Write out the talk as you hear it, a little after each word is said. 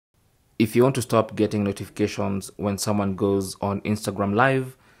If you want to stop getting notifications when someone goes on Instagram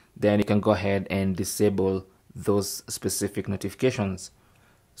Live, then you can go ahead and disable those specific notifications.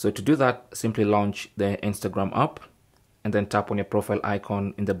 So to do that, simply launch the Instagram app and then tap on your profile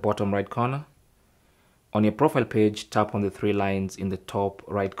icon in the bottom right corner. On your profile page, tap on the three lines in the top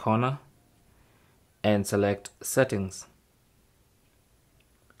right corner and select Settings.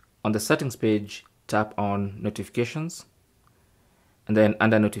 On the Settings page, tap on Notifications, and then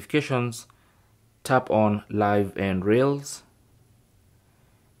under Notifications, tap on Live and Reels,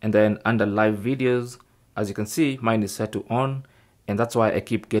 and then under Live Videos, as you can see, mine is set to on, and that's why I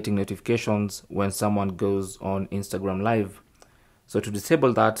keep getting notifications when someone goes on Instagram Live. So to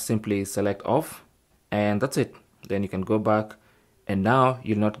disable that, simply select Off, and that's it. Then you can go back, and now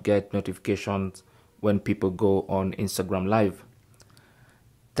you'll not get notifications when people go on Instagram Live.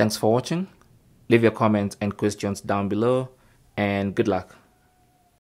 Thanks for watching. Leave your comments and questions down below, and good luck.